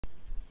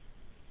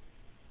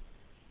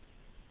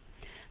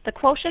The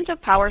quotient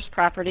of powers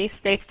property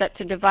states that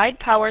to divide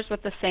powers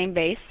with the same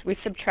base, we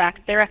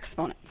subtract their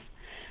exponents.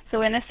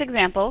 So in this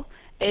example,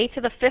 a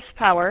to the fifth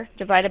power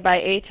divided by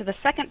a to the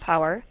second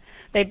power,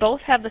 they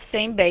both have the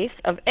same base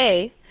of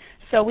a,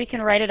 so we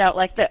can write it out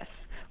like this.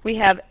 We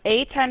have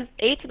a times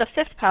a to the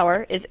fifth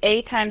power is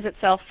a times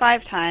itself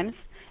 5 times,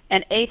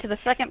 and a to the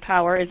second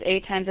power is a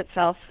times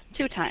itself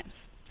 2 times.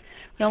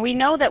 Now we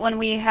know that when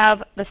we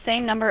have the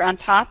same number on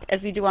top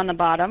as we do on the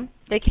bottom,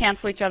 they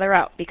cancel each other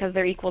out because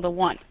they're equal to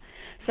 1.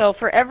 So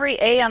for every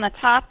a on the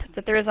top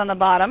that there is on the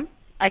bottom,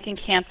 I can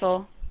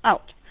cancel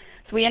out.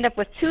 So we end up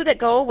with 2 that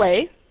go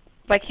away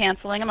by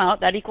canceling them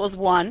out. That equals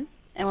 1.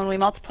 And when we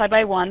multiply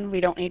by 1,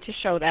 we don't need to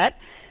show that.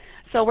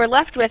 So we're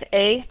left with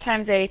a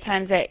times a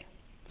times a.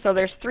 So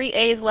there's 3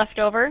 a's left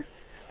over.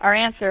 Our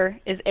answer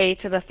is a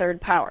to the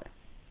third power.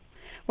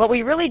 What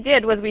we really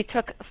did was we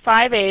took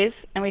 5 a's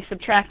and we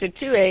subtracted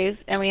 2 a's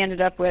and we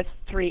ended up with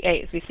 3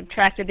 a's. We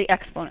subtracted the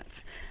exponents.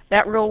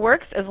 That rule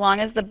works as long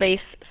as the base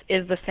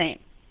is the same.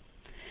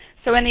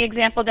 So in the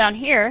example down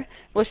here,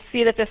 we'll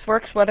see that this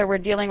works whether we're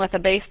dealing with a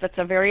base that's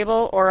a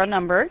variable or a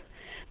number.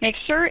 Make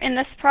sure in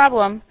this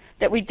problem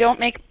that we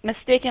don't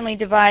mistakenly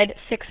divide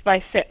 6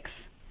 by 6.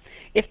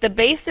 If the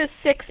base is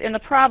 6 in the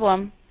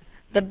problem,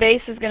 the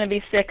base is going to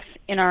be 6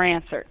 in our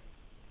answer.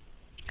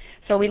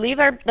 So we leave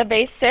the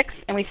base 6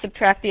 and we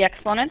subtract the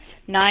exponents.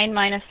 9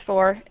 minus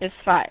 4 is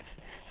 5.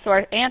 So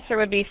our answer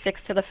would be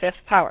 6 to the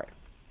fifth power.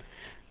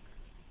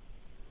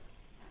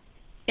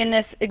 In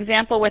this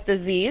example with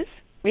the z's,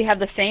 we have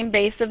the same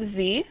base of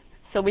z,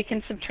 so we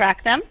can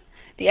subtract them.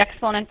 The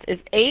exponent is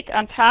 8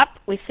 on top.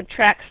 We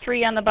subtract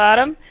 3 on the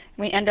bottom, and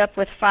we end up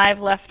with 5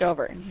 left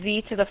over,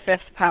 z to the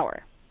fifth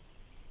power.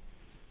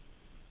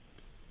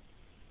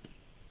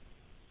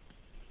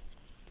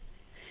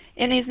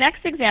 In these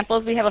next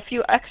examples, we have a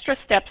few extra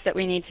steps that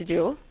we need to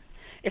do.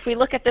 If we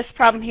look at this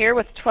problem here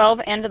with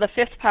 12n to the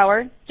fifth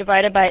power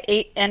divided by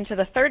 8n to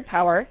the third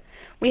power,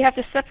 we have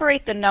to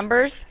separate the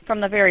numbers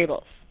from the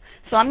variables.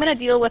 So I'm going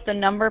to deal with the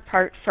number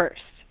part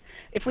first.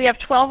 If we have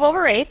 12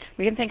 over 8,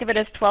 we can think of it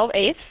as 12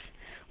 eighths.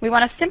 We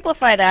want to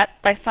simplify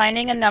that by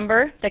finding a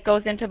number that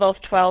goes into both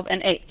 12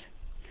 and 8.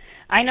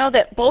 I know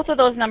that both of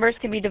those numbers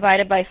can be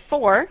divided by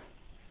 4,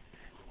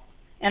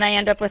 and I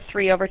end up with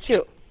 3 over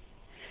 2.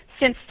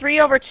 Since 3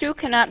 over 2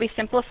 cannot be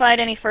simplified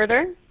any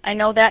further, I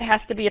know that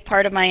has to be a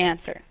part of my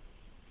answer.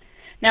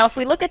 Now if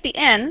we look at the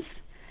n's,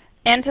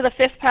 n to the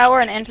fifth power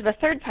and n to the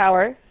third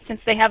power,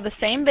 since they have the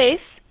same base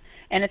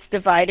and it's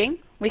dividing,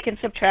 we can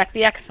subtract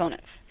the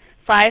exponents.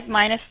 5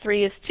 minus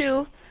 3 is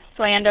 2,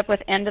 so I end up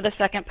with n to the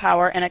second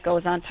power and it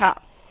goes on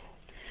top.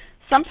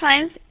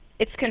 Sometimes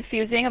it's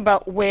confusing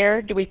about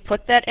where do we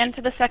put that n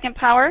to the second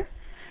power,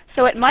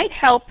 so it might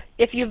help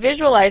if you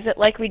visualize it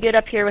like we did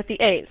up here with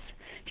the a's.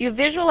 If you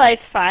visualize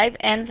 5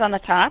 n's on the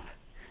top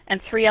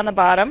and 3 on the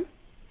bottom,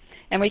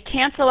 and we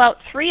cancel out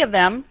 3 of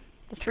them,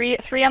 the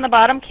 3 on the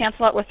bottom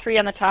cancel out with 3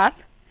 on the top,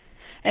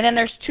 and then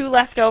there's 2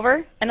 left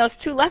over, and those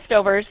 2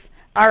 leftovers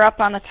are up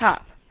on the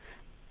top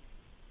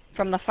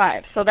from the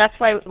 5. So that's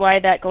why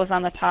that goes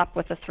on the top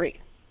with the 3.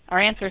 Our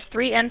answer is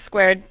 3n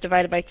squared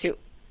divided by 2.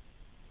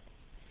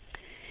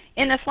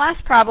 In this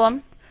last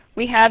problem,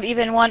 we have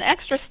even one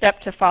extra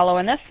step to follow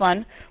in this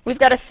one. We've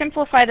got to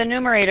simplify the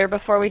numerator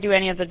before we do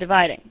any of the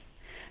dividing.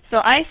 So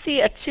I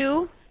see a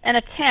 2 and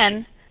a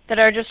 10 that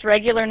are just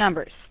regular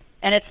numbers,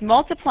 and it's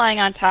multiplying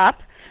on top,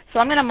 so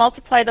I'm going to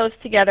multiply those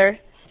together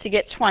to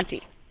get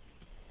 20.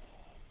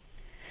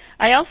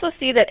 I also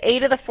see that a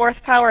to the fourth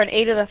power and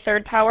a to the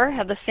third power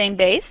have the same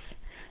base,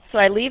 so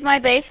I leave my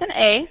base in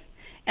a,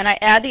 and I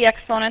add the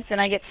exponents, and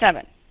I get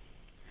 7.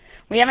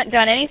 We haven't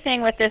done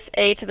anything with this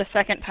a to the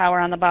second power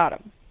on the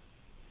bottom.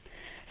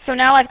 So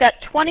now I've got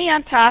 20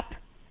 on top,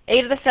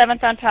 a to the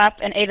seventh on top,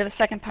 and a to the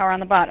second power on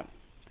the bottom.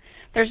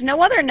 There's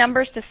no other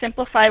numbers to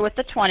simplify with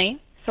the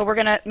 20, so we're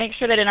going to make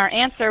sure that in our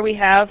answer we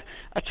have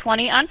a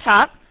 20 on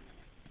top.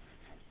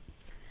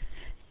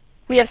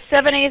 We have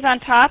 7 a's on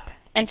top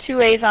and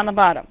 2 a's on the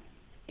bottom.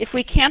 If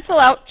we cancel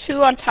out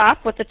 2 on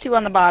top with the 2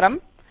 on the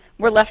bottom,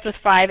 we're left with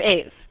 5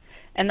 a's.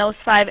 And those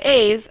 5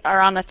 a's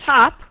are on the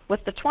top with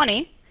the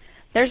 20.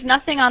 There's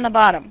nothing on the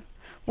bottom.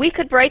 We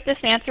could write this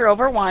answer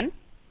over 1,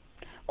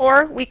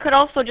 or we could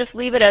also just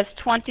leave it as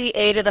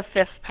 20a to the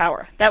fifth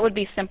power. That would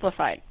be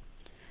simplified.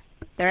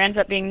 There ends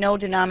up being no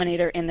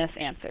denominator in this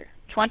answer.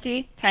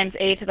 20 times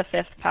a to the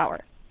fifth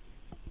power.